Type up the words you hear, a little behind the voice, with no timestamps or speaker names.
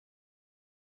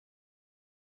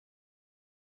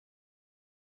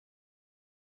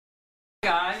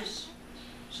Guys,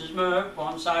 this is Merv,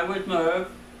 Bonsai with Merv.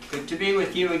 Good to be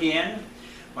with you again.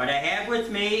 What I have with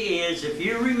me is, if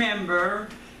you remember,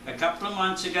 a couple of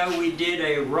months ago we did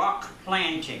a rock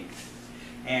planting.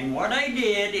 And what I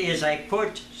did is I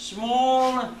put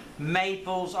small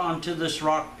maples onto this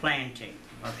rock planting.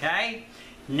 Okay?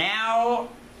 Now,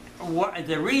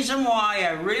 the reason why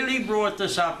I really brought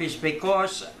this up is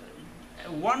because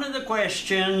one of the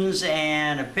questions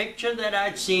and a picture that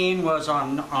I'd seen was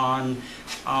on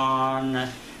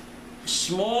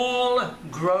small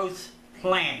growth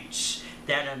plants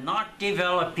that are not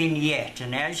developing yet.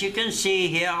 And as you can see,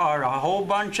 here are a whole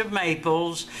bunch of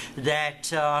maples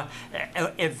that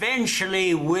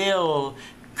eventually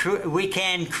we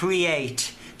can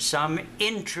create some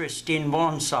interest in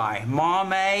bonsai.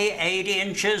 Marmee, 8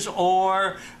 inches,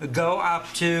 or go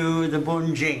up to the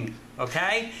bunjing.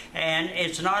 Okay, and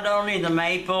it's not only the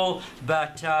maple,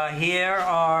 but here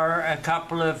are a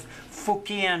couple of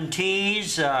Fukian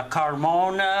teas,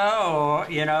 Carmona, or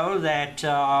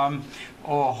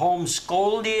or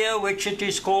Homescoldia, which it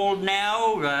is called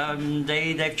now.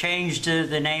 They've changed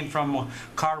the name from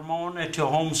Carmona to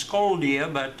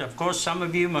Homescoldia, but of course some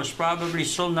of you must probably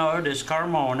still know it as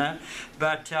Carmona.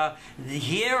 But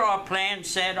here are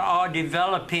plants that are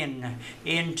developing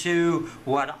into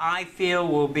what I feel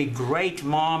will be great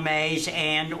marmees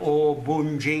and or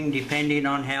bunjing, depending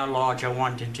on how large I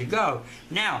want it to go.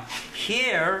 Now,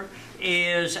 here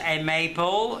is a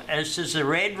maple. This is a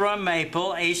red rum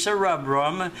maple, Acer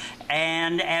rubrum,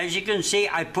 and as you can see,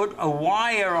 I put a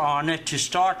wire on it to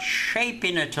start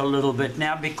shaping it a little bit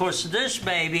now, because this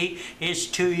baby is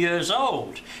 2 years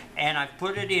old, and I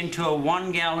put it into a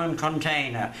 1-gallon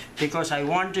container because I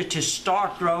wanted to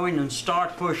start growing and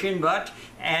start pushing. But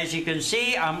as you can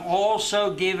see, I'm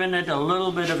also giving it a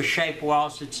little bit of a shape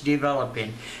whilst it's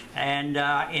developing. And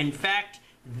in fact,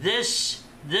 this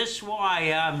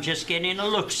wire, I'm just getting a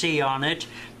look-see on it.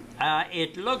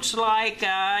 It looks like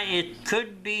it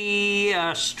could be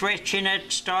stretching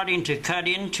it, starting to cut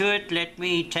into it. Let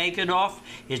me take it off.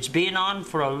 It's been on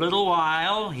for a little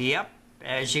while. Yep,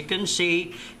 as you can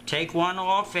see. Take one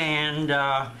off, and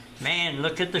man,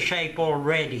 look at the shape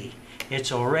already.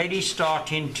 It's already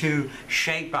starting to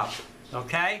shape up.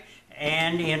 Okay?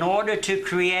 And in order to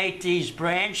create these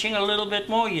branching a little bit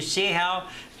more, you see how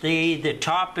the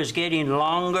top is getting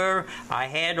longer. I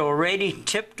had already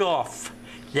tipped off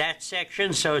that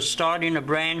section, so it's starting to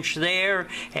branch there,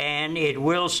 and it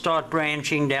will start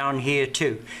branching down here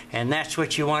too. And that's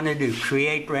what you want to do,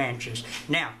 create branches.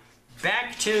 Now,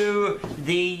 back to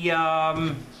the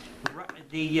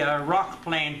rock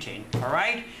planting. All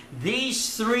right,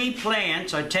 these 3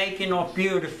 plants are taking off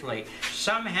beautifully.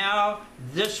 Somehow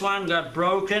this one got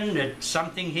broken, that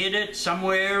something hit it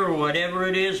somewhere or whatever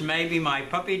it is. Maybe my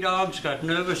puppy dogs got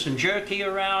nervous and jerky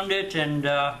around it, and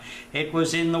it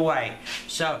was in the way.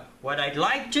 So what I'd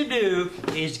like to do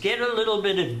is get a little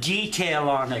bit of detail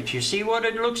on it. You see what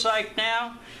it looks like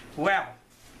now? Well,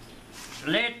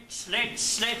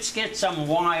 let's get some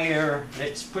wire.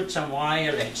 Let's put some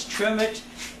wire. Let's trim it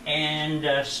and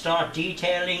start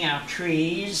detailing our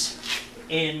trees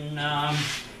in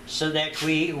so that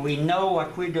we know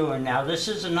what we're doing. Now, this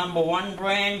is a number 1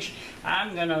 branch.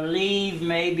 I'm going to leave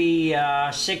maybe 3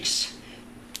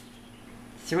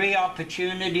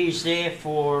 opportunities there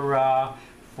for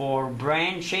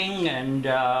branching, and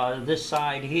this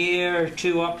side here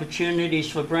 2 opportunities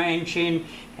for branching,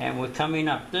 and we're coming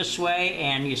up this way.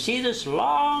 And you see this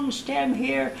long stem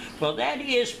here? Well, that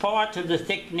is part of the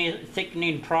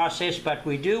thickening process, but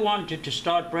we do want it to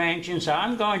start branching, so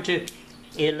I'm going to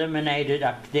eliminate it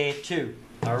up there too.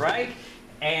 All right?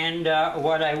 And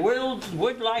what I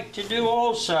would like to do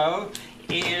also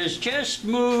is just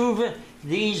move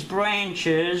these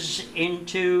branches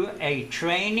into a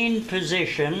training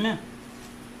position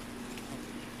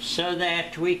so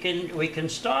that we can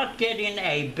start getting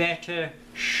a better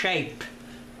shape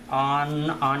on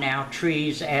our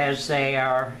trees as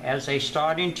they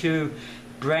starting to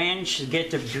branch,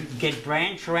 get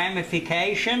branch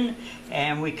ramification,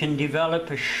 and we can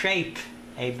develop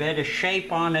a better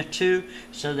shape on it too,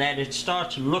 so that it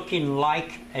starts looking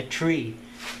like a tree.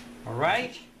 All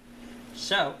right,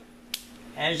 so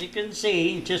as you can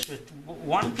see, just with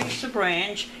 1 piece of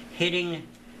branch hitting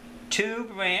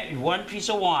 1 piece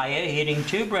of wire hitting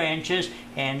 2 branches,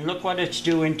 and look what it's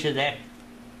doing to that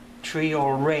tree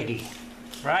already,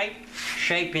 right?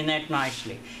 Shaping that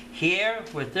nicely. Here,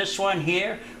 with this one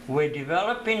here, we're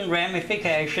developing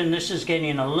ramification. This is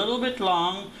getting a little bit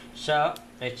long, so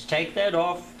let's take that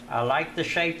off. I like the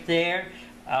shape there.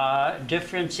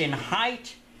 Difference in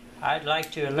height. I'd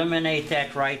like to eliminate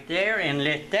that right there and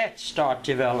let that start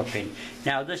developing.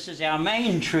 Now this is our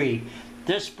main tree.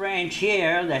 This branch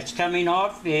here that's coming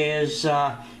off is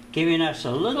giving us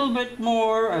a little bit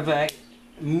more of a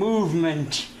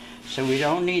movement, so we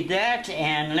don't need that.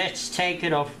 And let's take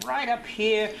it off right up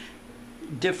here,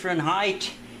 different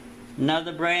height,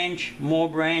 another branch, more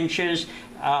branches.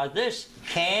 This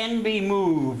can be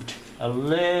moved a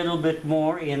little bit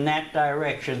more in that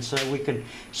direction so we can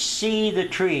see the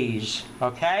trees,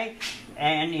 okay?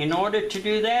 And in order to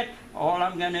do that, all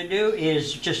I'm going to do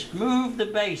is just move the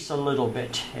base a little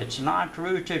bit. It's not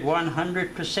rooted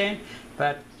 100%,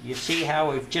 but you see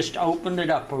how we've just opened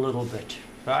it up a little bit,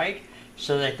 right?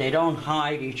 So that they don't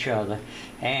hide each other.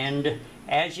 And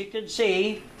as you can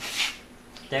see,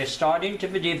 they're starting to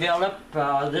develop.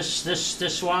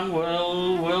 This one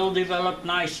will develop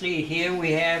nicely. Here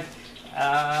we have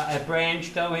a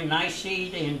branch going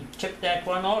nicely, and tip that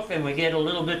one off and we get a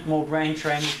little bit more branch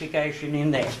ramification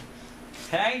in there.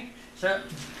 Okay, so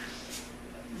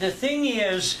the thing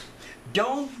is,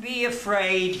 don't be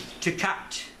afraid to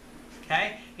cut.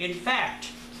 Okay, in fact,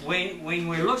 when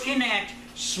we're looking at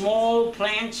small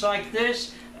plants like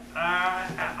this,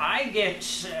 I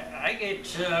get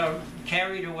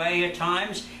carried away at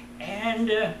times,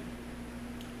 and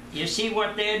you see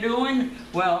what they're doing?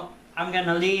 Well, I'm going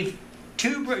to leave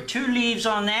two leaves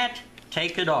on that,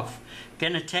 take it off.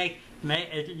 Going to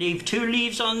leave 2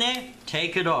 leaves on there,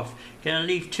 take it off. Going to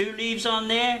leave 2 leaves on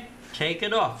there, take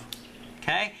it off.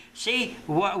 Okay? See,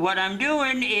 what I'm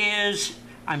doing is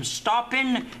I'm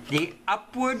stopping the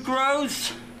upward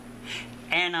growth,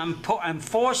 and I'm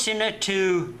forcing it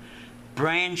to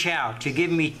branch out, to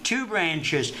give me 2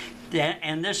 branches.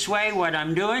 And this way what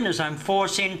I'm doing is I'm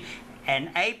forcing an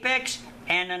apex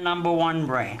and a number 1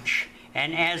 branch.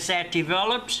 And as that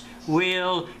develops,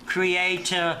 we'll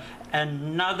create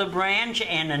another branch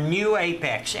and a new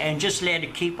apex, and just let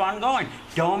it keep on going.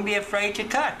 Don't be afraid to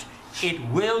cut. It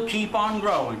will keep on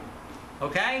growing.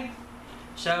 Okay?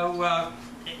 So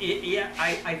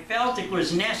I felt it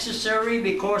was necessary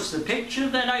because the picture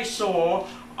that I saw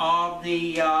of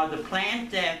the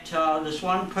plant that this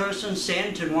one person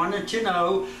sent and wanted to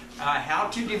know how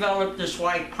to develop this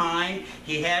white pine.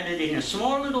 He had it in a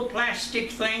small little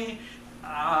plastic thing,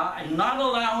 not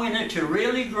allowing it to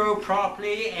really grow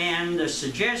properly, and the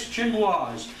suggestion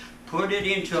was put it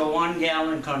into a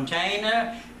 1-gallon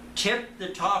container, tip the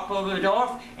top of it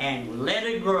off, and let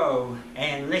it grow,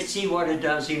 and let's see what it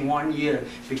does in 1 year,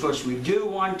 because we do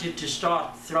want it to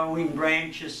start throwing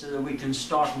branches so that we can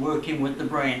start working with the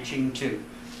branching too.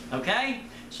 Okay?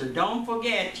 So don't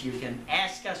forget, you can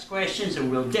ask us questions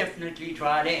and we'll definitely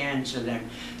try to answer them.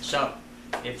 So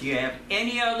if you have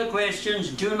any other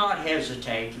questions, do not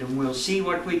hesitate, and we'll see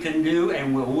what we can do,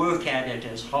 and we'll work at it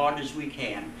as hard as we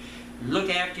can. Look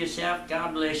after yourself.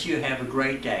 God bless you. Have a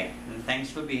great day. And thanks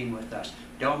for being with us.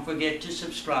 Don't forget to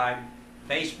subscribe,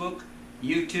 Facebook,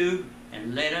 YouTube,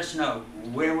 and let us know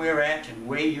where we're at and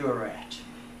where you're at.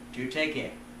 Do take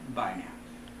care. Bye now.